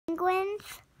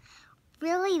penguins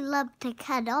really love to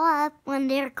cuddle up when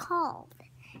they're cold.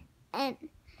 And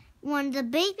when the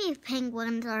baby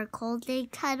penguins are cold, they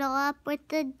cuddle up with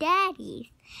the daddies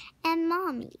and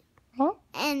mommy. Huh?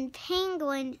 And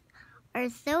penguins are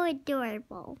so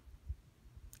adorable.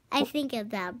 I think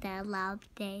about that a lot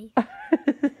of days.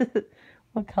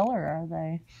 What color are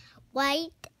they?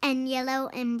 White and yellow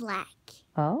and black.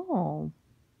 Oh.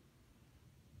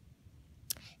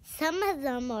 Some of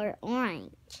them are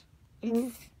orange.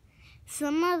 And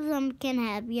some of them can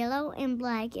have yellow and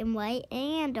black and white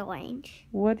and orange.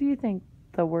 What do you think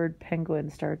the word penguin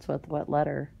starts with? What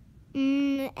letter?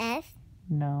 S.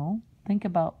 No. Think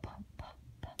about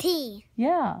P.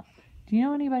 Yeah. Do you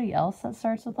know anybody else that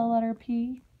starts with the letter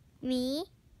P? Me.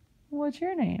 What's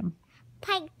your name?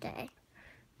 Piper.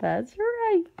 That's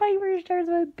right. Piper starts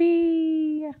with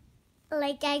P.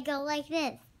 Like I go like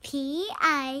this.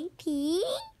 P-I-P.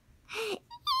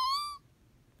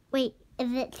 Wait,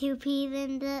 is it two P's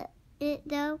in it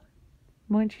though?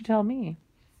 Why don't you tell me?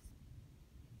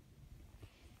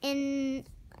 And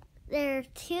there are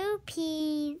two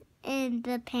P's in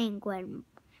the penguin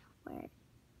word.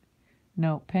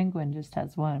 No, penguin just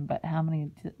has one, but how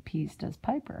many P's does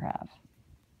Piper have?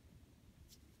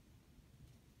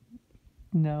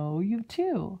 No, you have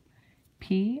two.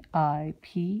 P-I-P-E-R.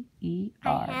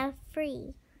 I have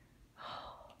three.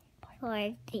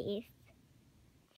 4 P's.